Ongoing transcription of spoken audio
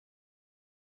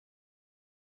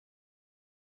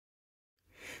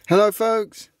Hello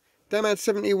folks,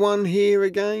 Damad71 here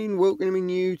again, welcoming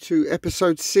you to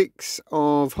episode 6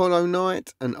 of Hollow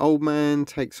Knight, An Old Man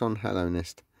Takes on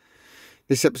Hallownest.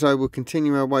 This episode will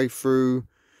continue our way through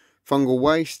Fungal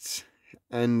Wastes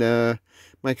and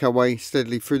make our way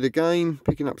steadily through the game,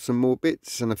 picking up some more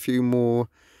bits and a few more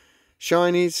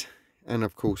shinies, and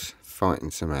of course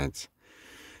fighting some ads.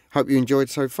 Hope you enjoyed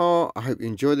so far. I hope you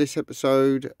enjoyed this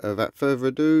episode. Without further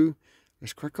ado,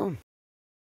 let's crack on.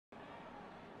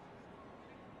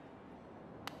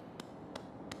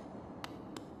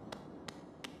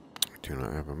 Do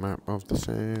not have a map of this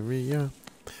area.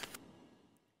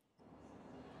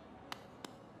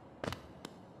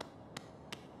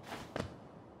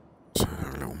 So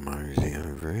have a little mosey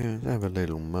over here. Have a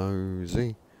little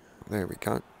mosey. There we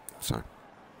go. So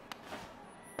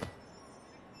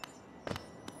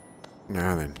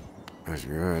now then, as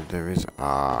you heard, there is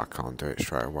I can't do it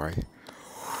straight away.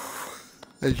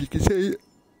 As you can see,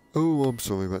 oh, I'm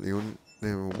sorry about the audience.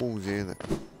 There are walls here that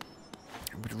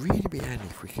it would really be handy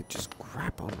if we could just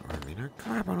grab onto them,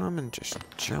 grab on them and just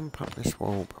jump up this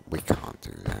wall, but we can't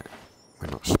do that. We're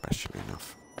not special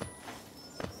enough.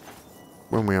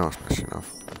 When we are special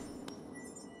enough,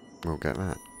 we'll get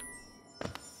that.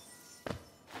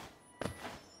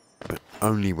 But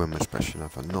only when we're special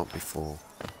enough and not before.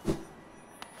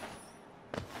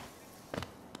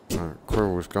 So,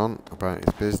 Quirrell's gone about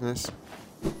his business.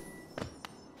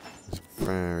 He's a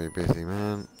very busy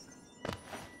man.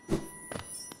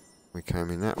 We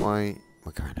came in that way,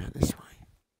 we're going out this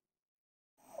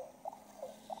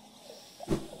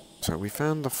way. So we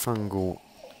found the fungal,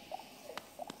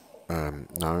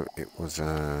 no, it was,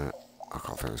 I can't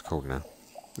think what it's called now.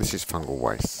 This is Fungal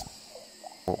Wastes.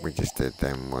 What we just did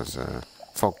then was,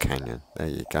 Fog Canyon, there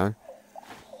you go.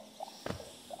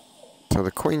 So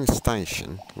the Queen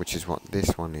Station, which is what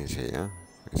this one is here,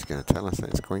 is going to tell us that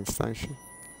it's Queen Station.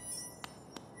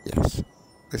 Yes,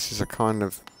 this is a kind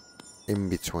of in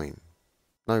between.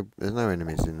 No, there's no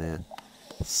enemies in there.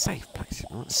 Safe place,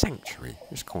 sanctuary.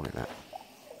 Let's call it that.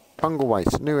 Fungal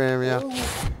Wastes, new area,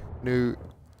 new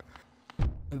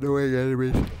annoying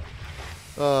enemies.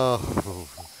 Oh,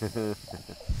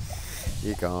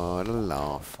 you gotta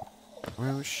laugh.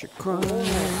 Will she cry?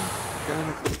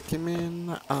 Gonna kick him in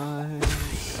the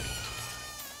eyes.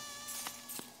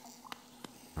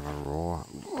 Have a roar.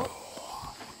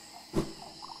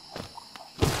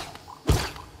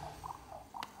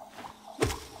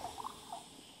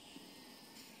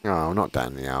 Oh, not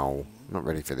down the hole. Not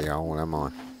ready for the hole, am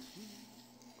I?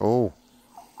 Oh.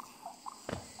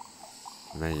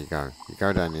 And there you go. You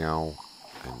go down the hole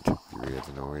and you hear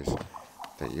the noise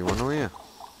that you want to hear.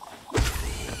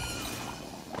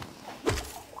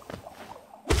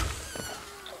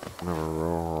 Another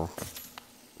roar.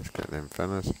 Let's get them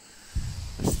fellas.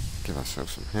 Let's give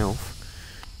ourselves some health.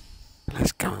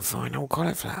 Let's go and find old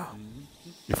cauliflower.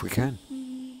 If we can.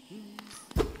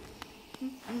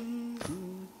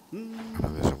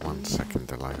 There's a 1 second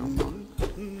delay on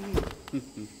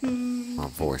my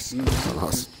voice. The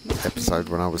last episode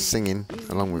when I was singing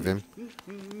along with him.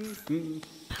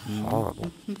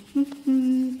 Horrible.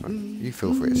 But you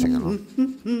feel free to sing along.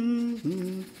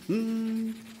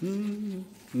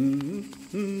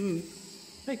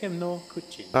 Make him no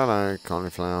kuchin. Hello,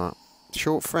 cauliflower.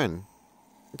 Short friend.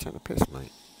 You take the piss,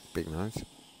 mate. Big nose.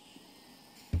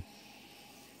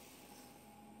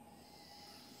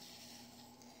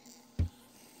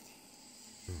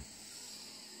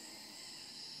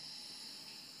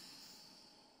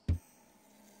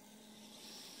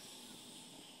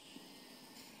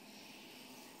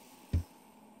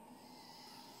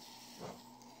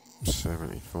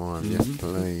 75, yes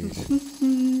please.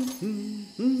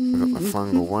 We've got the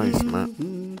Fungal Waste map.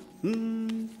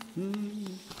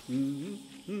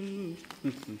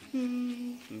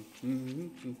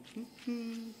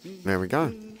 There we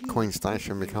go. Queen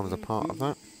Station becomes a part of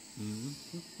that.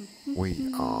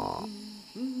 We are,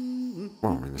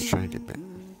 well, we're in the shaded bit.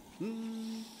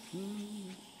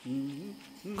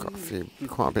 Got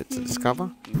quite a bit to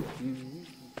discover.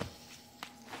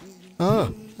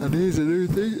 Ah, and here's a new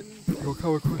thing. You'll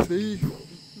come across these.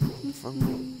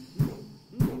 Fungal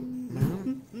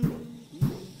mount.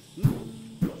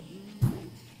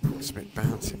 It's a bit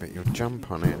bouncy, but you'll jump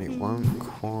on it and it won't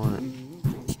quite.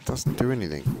 It doesn't do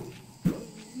anything.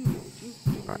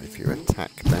 But if you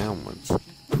attack downwards,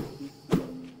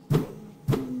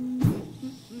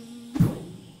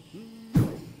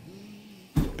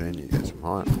 then you get some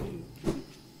height.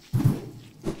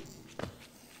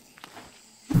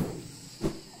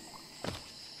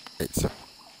 It's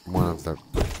one of the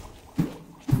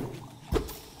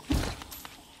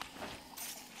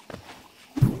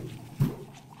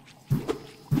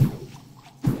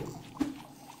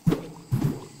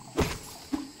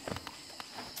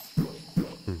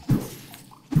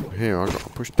here I've got to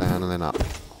push down and then up.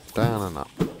 Down and up.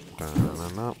 Down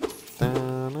and up.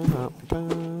 Down and up. Down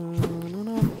and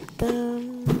up.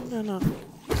 Down and up.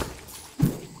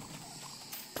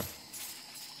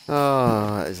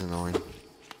 Oh, that is annoying.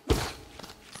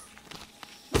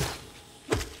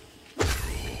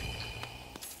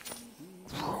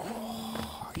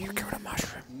 Oh, you killed a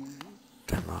mushroom.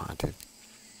 Damn right I did.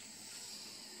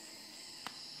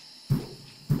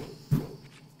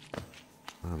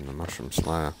 I'm the mushroom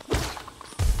slayer.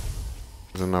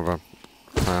 There's another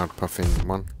cloud puffing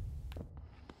one.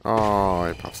 Oh,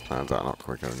 it puffs clouds out a lot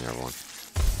quicker than the other one.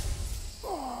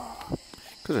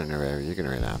 Because in a new area, you're going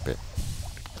to hear that a bit.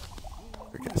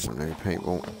 We get some new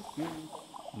people.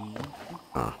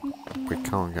 Ah, we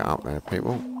can't get up there,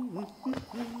 people.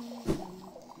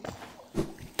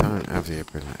 We don't have the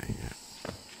ability yet.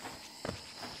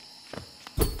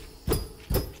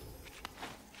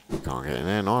 We can't get in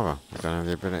there neither. We don't have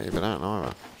the ability for that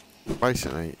neither.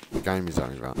 Basically, the game is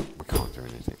over. We can't do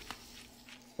anything.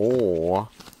 Or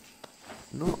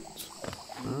not.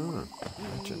 Oh,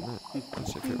 imagine that.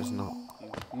 As if it was not.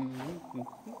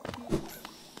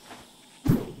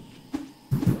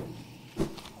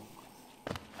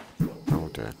 Oh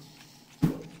dear.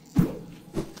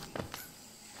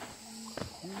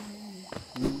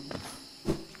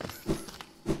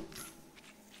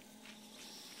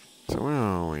 So where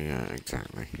are we at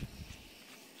exactly?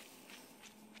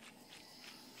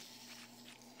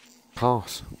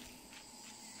 Pass.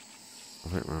 I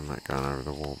think we're not going over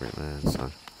the wall bit there,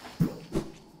 so.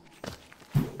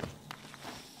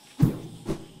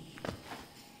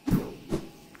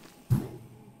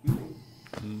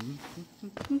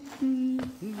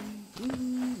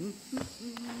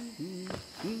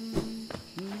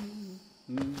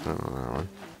 That way.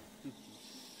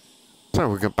 So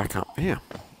we get back up here.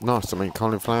 Nice to meet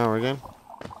cauliflower again.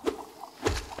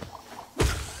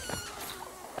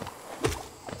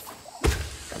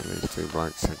 These two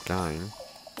blokes again.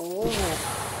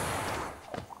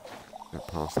 Get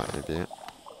past that idiot.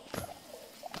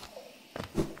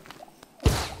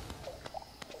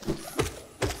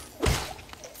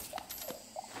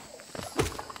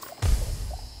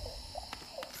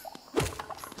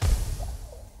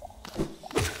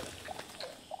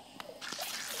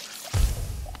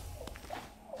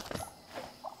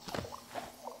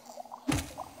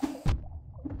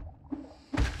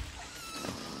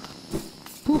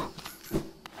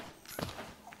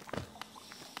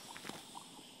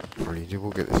 You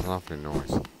will get this lovely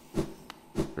noise.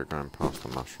 We're going past the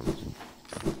mushrooms.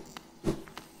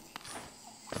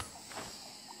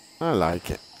 I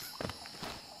like it.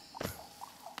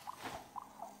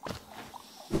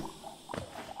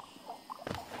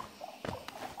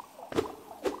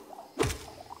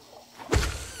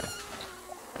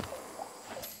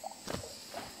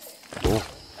 Oh,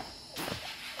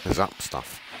 there's up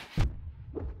stuff.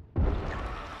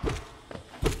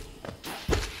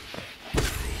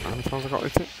 How many times I got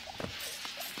with it?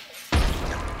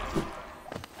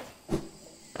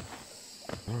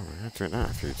 Oh, I had to hit that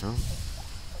a few times.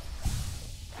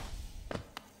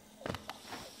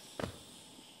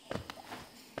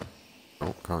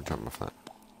 Oh, can't jump off that.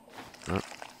 No,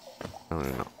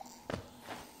 apparently not.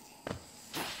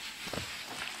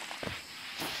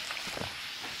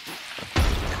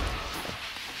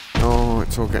 Oh,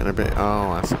 it's all getting a bit.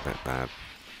 Oh, that's a bit bad.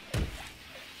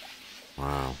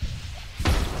 Wow.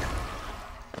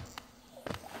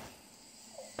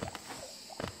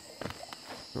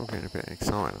 It's all getting a bit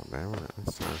exciting up there, wasn't it?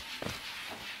 Let's see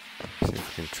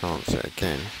if we can chance it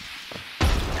again.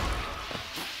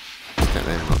 Get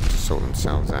them not to sort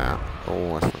themselves out.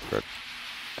 Oh, that's not good.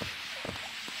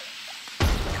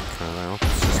 Okay, they're off the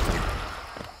system.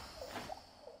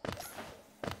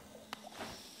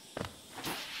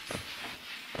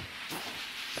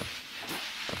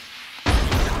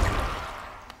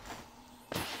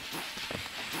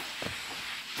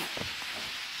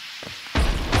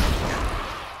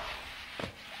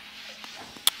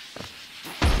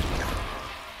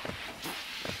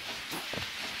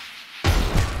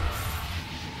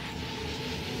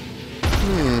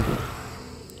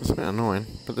 It's a bit annoying,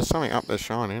 but there's something up there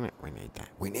shining, isn't it? We need that.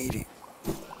 We need it.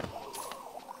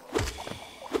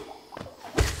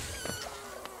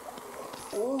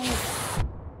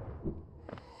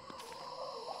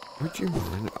 Would you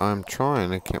mind? I'm trying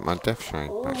to get my death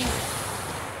shade back.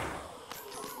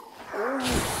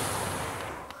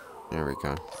 There we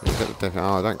go. Let's get the death.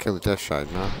 Oh, don't kill the death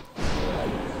shade, no.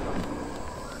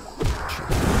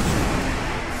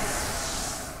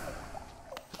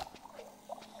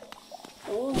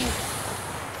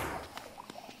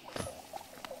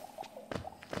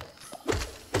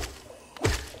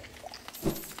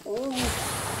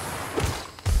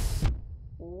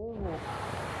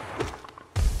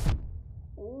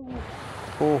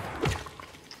 Oh.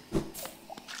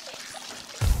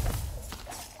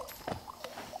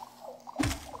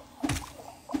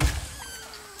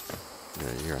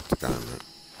 Yeah, you have to go in it.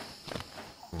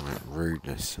 All that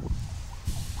rudeness.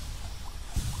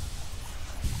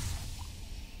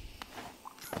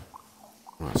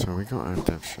 Right, so we got our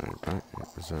death shade back. It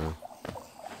was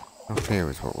up here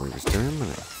was what we was doing,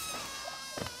 wasn't it?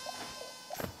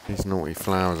 These naughty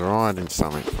flowers are hiding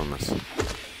something from us.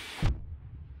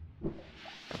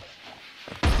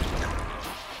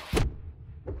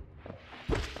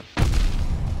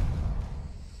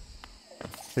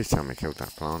 Please tell me I killed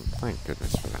that plant. Thank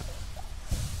goodness for that.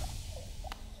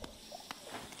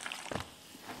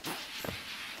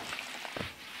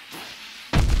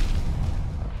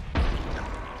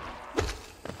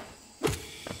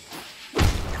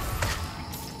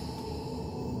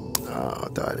 Oh, I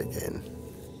died again.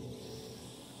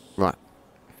 Right.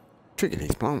 Tricky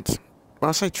these plants. Well,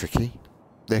 I say tricky.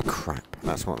 They're crap.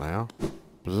 That's what they are.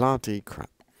 Bloody crap.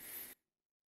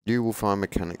 You will find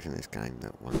mechanics in this game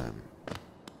that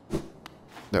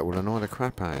will annoy the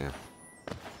crap out of you.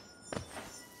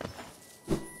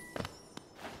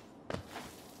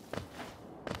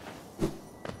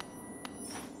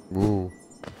 Whoa.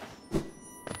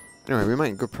 Anyway, we're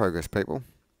making good progress, people.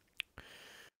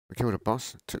 We killed a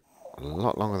boss. It took a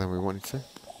lot longer than we wanted to.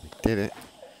 We did it.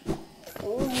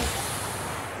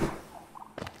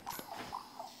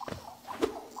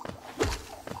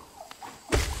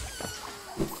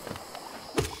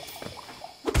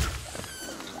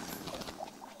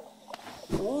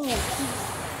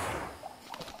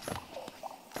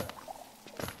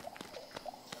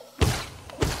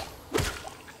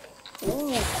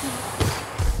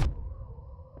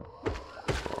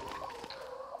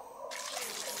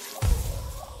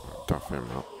 Duff him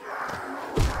up.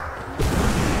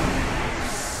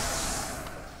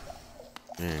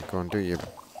 Yeah, go and do your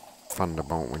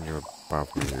thunderbolt when you're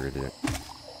above me, you idiot.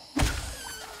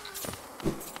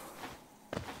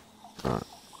 Right,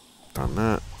 done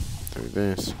that. Do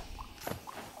this.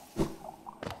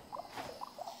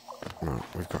 Right,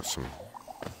 we've got some.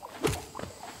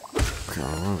 Go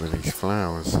over these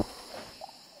flowers.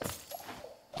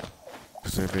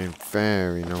 Because they're being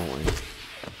very naughty.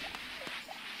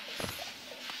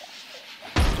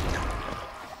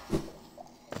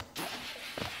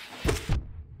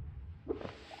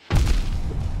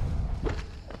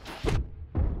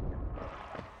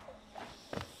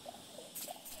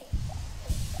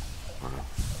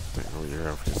 All your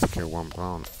health is to kill one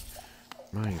plant.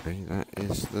 Maybe that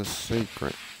is the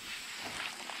secret.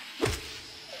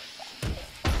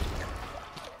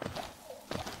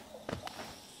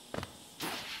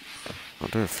 I'll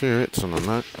do a few hits on them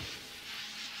though.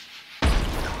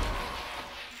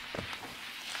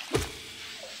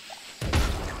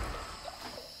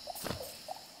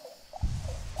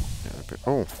 Get a bit.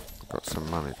 Oh, got some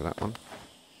money for that one.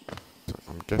 So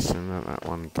I'm guessing that that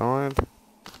one died.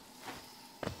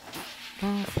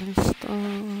 Lovely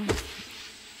stuff.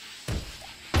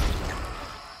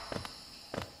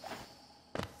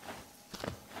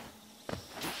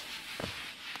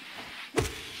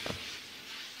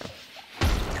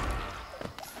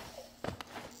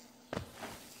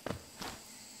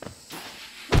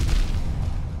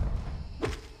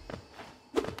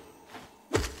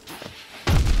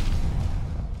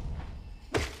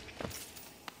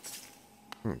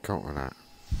 Haven't got with that.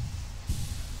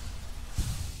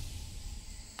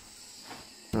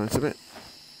 No, it's a bit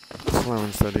slow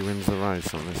and steady wins the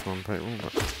race on this one, people,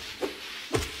 but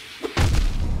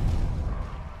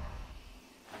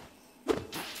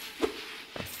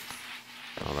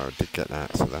although I did get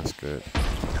that, so that's good.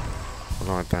 I'll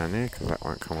lie down here because that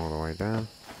won't come all the way down.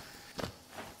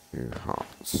 2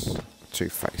 hearts, 2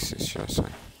 faces, should I say.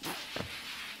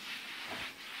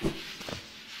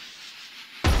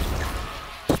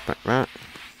 Expect that.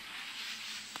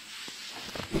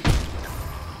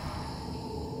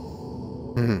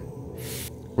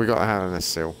 We got a Hallownest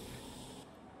seal.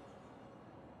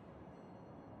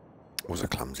 It was a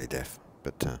clumsy death,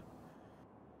 but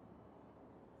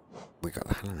we got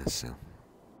the Hallownest seal.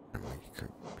 And we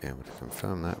could be able to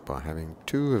confirm that by having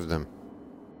 2 of them.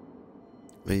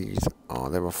 These are,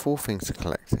 there are 4 things to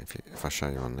collect, if I show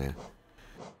you on there.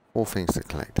 4 things to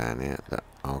collect down here that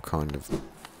are kind of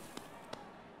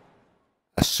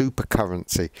a super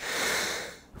currency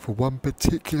for one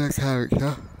particular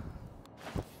character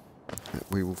that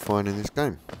we will find in this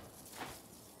game.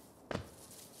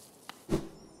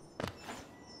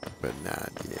 But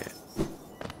not yet.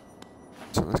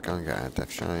 So let's go and get our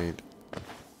Death Shade.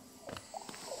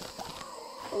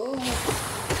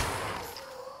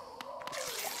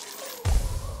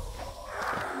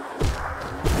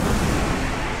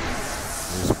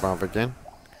 above again.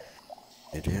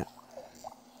 Idiot.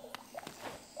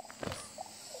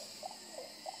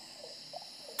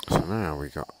 So now we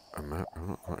got a map. I'm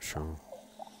not quite sure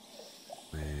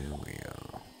where we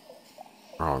are.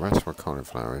 Oh, that's where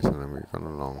cauliflower is, and then we've gone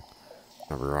along.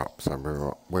 And we're up, so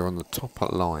we're on the top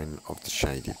line of the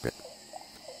shaded bit.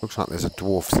 Looks like there's a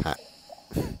dwarf's hat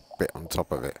bit on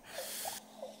top of it,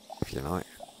 if you like.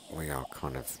 We are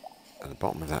kind of at the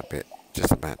bottom of that bit,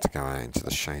 just about to go out into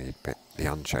the shaded bit, the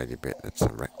unshaded bit. That's a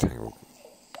rectangle,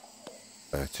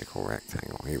 vertical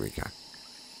rectangle. Here we go.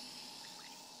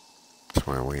 That's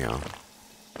where we are.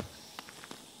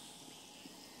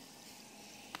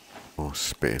 Oh,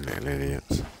 spitting little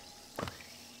idiots.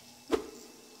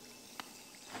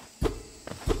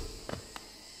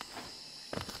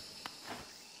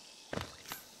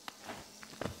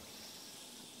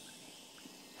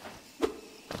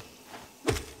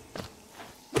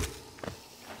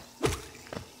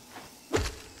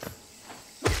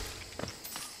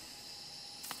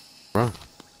 Well,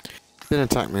 didn't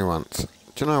attack me once.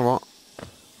 Do you know what?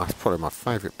 That's probably my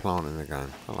favourite plant in the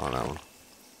game. I like that one.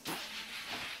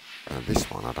 This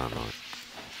one I don't like.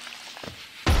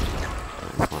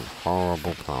 This one,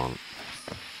 horrible plant.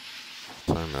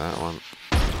 Same with that one.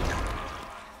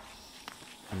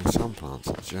 I mean, some plants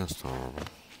are just horrible.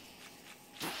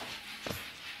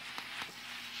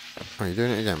 Oh, you're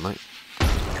doing it again, mate.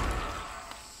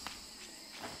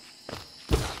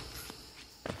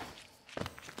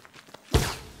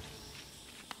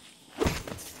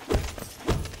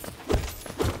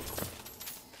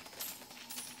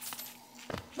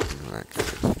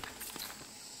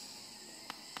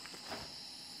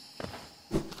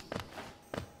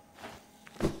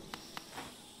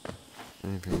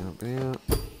 Anything up here?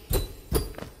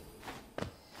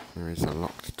 There is a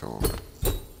locked door.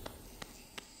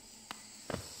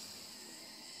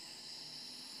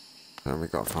 So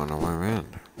we've got to find our way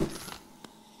around.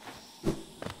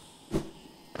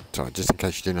 Sorry, just in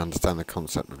case you didn't understand the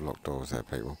concept of locked doors there,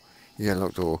 people. You get a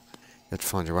locked door, you have to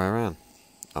find your way around.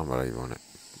 Unbelievable, isn't it?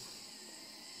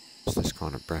 It's this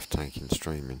kind of breathtaking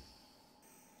streaming.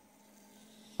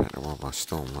 Better one by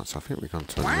storm once. I think we've gone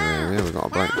to a new area. We've got a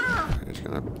bloke. He's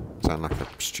going to sound like a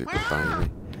stupid baby.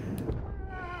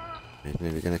 He's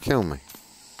nearly going to kill me.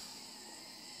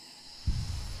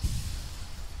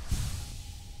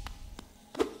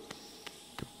 Good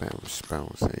better with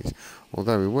spells these.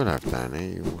 Although we will have down here,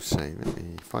 you will see.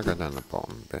 If I go down the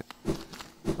bottom bit.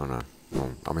 Oh no,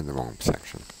 wrong. I'm in the wrong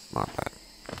section. My bad.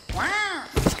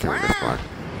 Let's kill this bloke.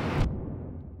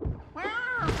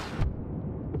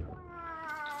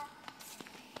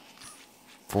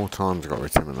 Four times I got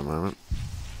with him at the moment.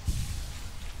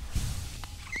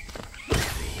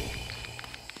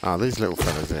 Ah, these little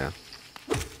fellas here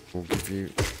will give you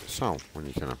soul when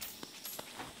you kill them.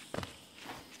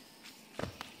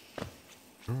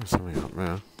 Oh, there's something up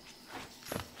there.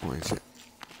 What is it?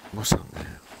 What's up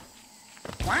there?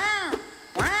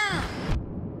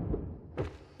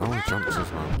 Oh, he jumps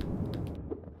as well.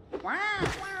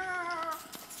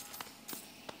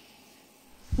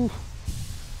 Ooh.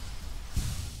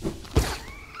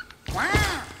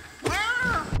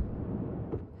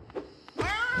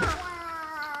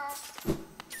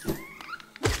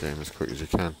 Get him as quick as you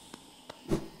can.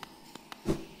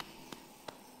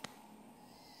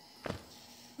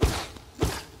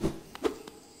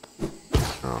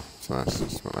 Oh, so that's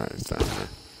just what that is down there.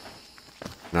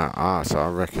 Now, so I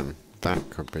reckon that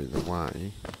could be the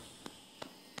way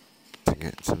to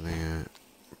get to the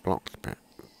blocked bit.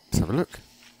 Let's have a look.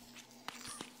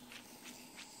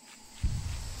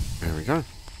 There we go.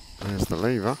 There's the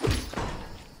lever.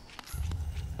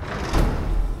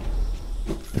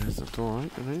 There's the door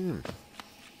opening.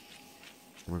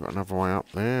 We've got another way up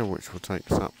there, which will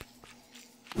take us up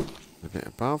a bit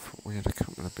above. We had a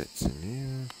couple of bits in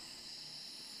here.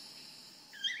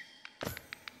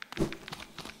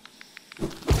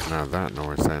 Now that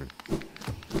noise then.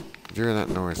 Did you hear that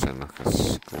noise then, like a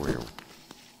squeal?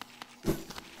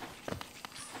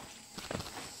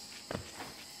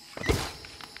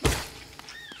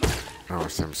 Oh,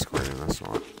 it's them squealing, that's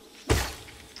right.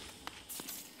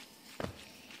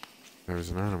 There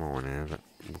is an animal in here that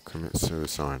will commit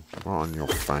suicide right on your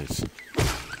face.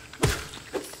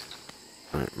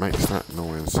 And it makes that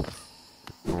noise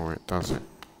before it does it.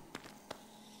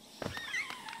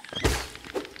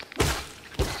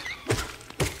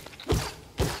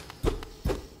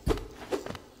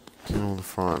 Kill all the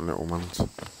frightened little ones.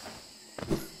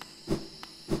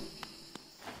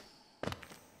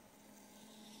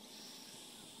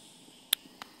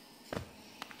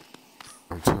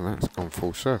 Until that's gone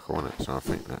full circle on it, so I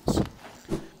think that's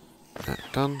that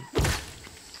done.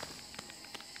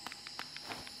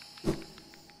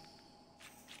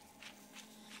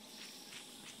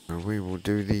 we will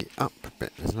do the up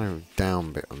bit. There's no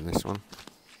down bit on this one.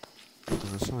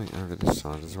 There's something over this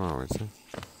side as well, is there?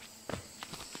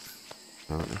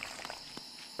 No,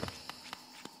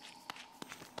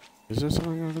 is there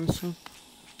something over this one?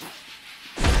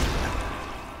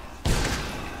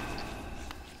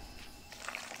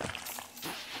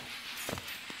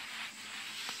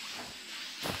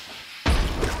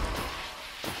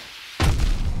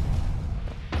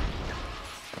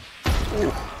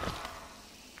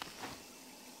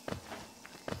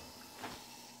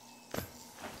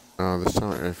 Oh, there's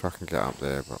something if I can get up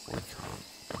there, but we can't.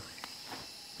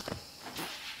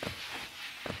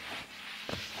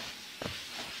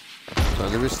 So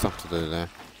there is stuff to do there.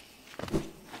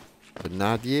 But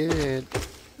not yet.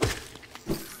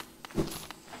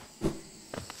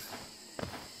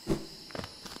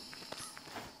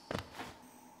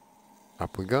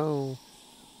 Up we go.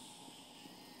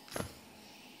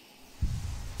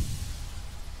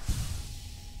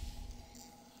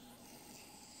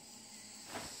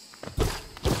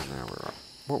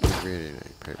 What we really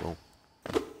need, people,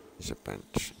 is a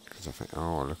bench. Because I think,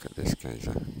 oh, look at this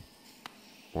geezer.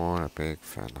 What a big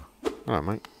fella. Hello,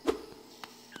 mate.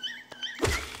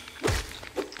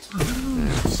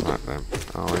 Yeah, slap them.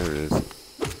 Oh, here he is.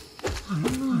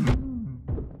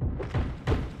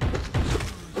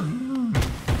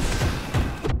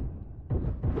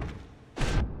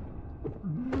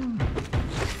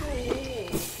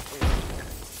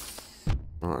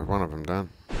 Right, one of them done.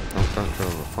 Oh, don't fill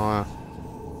the fire.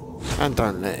 And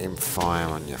don't let him fire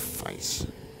on your face.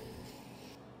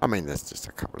 I mean, there's just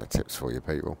a couple of tips for you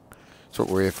people. That's what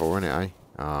we're here for, isn't it, eh?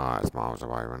 Ah, it's miles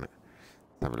away, isn't it?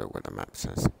 Let's have a look what the map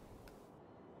says.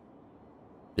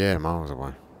 Yeah, miles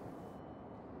away.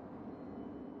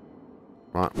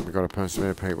 Right, we've got to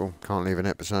persevere, people. Can't leave an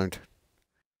episode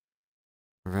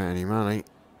without any money.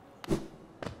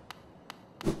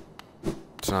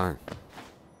 So,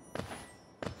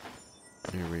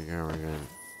 here we go again.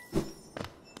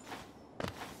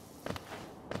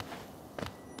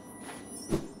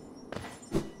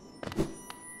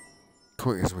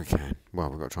 Quick as we can. Well,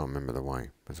 we've got to try and remember the way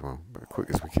as well, but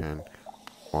quick as we can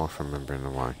whilst remembering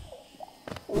the way.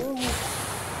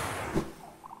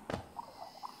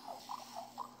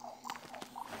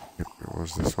 Yep, it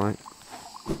was this way.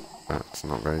 That's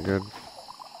not very good.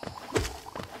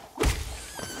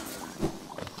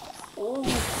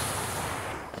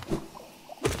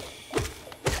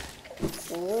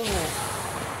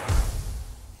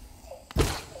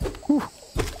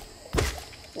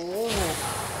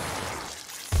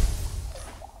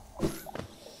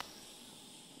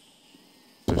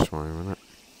 This way, isn't it?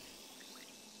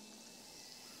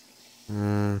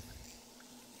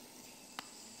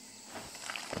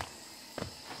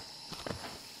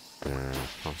 Yeah,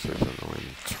 pass those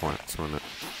annoying twats, wasn't it?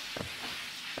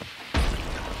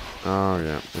 Oh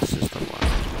yeah, this is the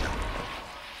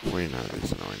way. We know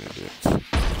these annoying idiots.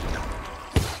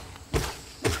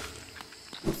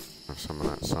 Have some of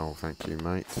that soul, thank you,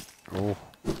 mate. Oh.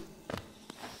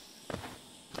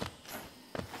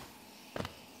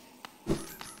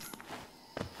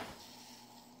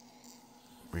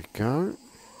 We go.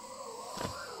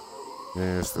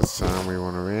 There's the sound we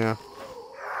want to hear.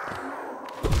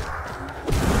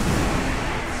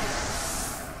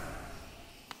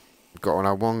 Got all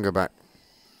our Wonga back.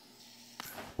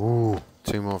 Ooh,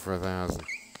 2 more for 1,000.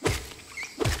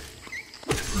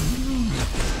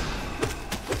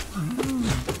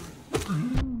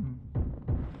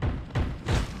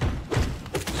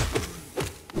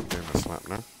 Give him a slap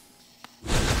now.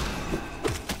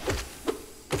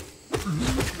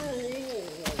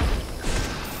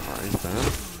 Right, he's down.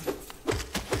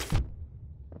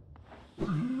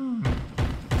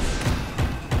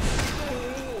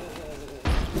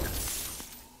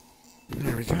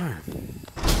 There we go.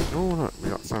 Oh look, we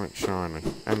got something shiny.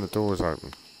 And the door's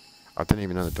open. I didn't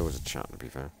even know the doors had shut, to be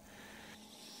fair.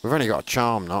 We've only got a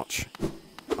charm notch.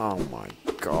 Oh my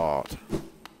god.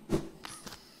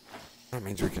 That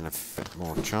means we can fit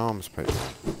more charms, people,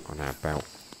 on our belt.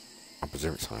 I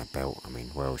presume it's on our belt. I mean,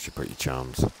 where else you put your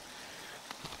charms?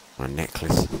 On a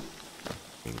necklace.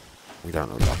 I mean, we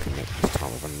don't look like a knight this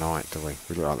time of a knight, do we?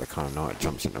 We look like the kind of knight that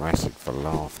jumps into acid for a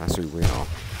laugh. That's who we are.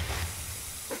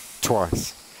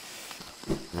 Twice.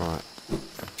 Right.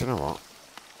 Do you know what?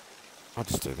 I'll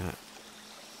just do that.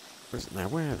 Now,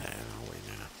 where the hell are we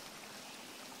now?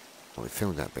 Well, we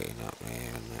filled that bit in up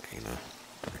there and that, you know.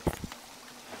 Okay.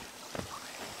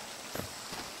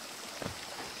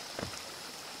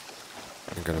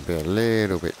 I'm going to be a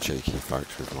little bit cheeky,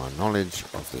 folks, with my knowledge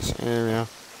of this area.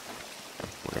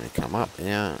 We're going to come up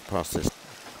here, past this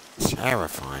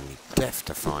terrifyingly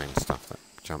death-defying stuff that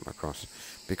jump across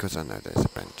because I know there's a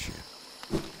bench here.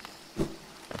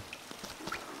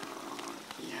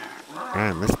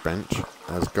 And this bench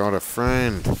has got a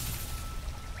friend.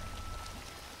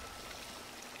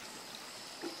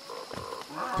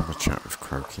 Have a chat with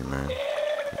Croaky Man.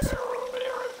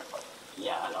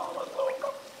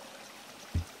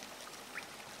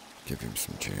 Give him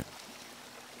some cheer.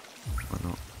 Why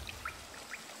not?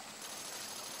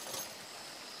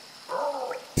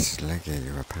 This is leg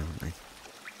eater apparently.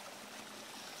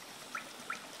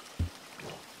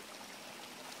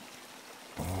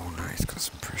 Oh no, he's got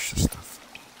some precious stuff.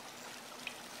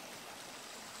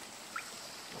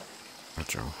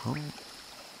 Fragile heart.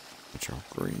 Fragile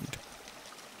greed.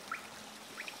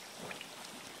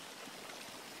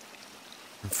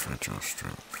 And fragile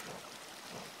strength.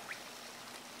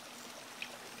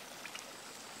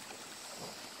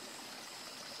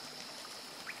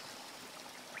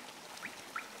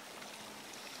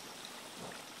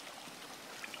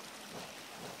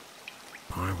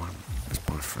 Buy one. Let's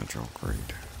buy fragile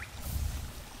greed.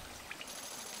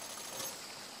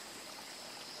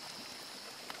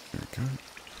 There we go.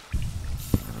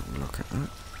 Have a look at that.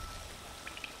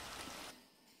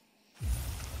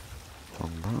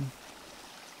 Wrong button.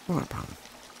 Right button.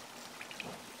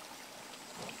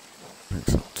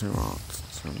 Makes up 2 arts.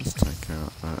 So let's take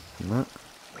out that and that.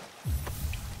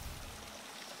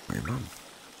 Wait, mum.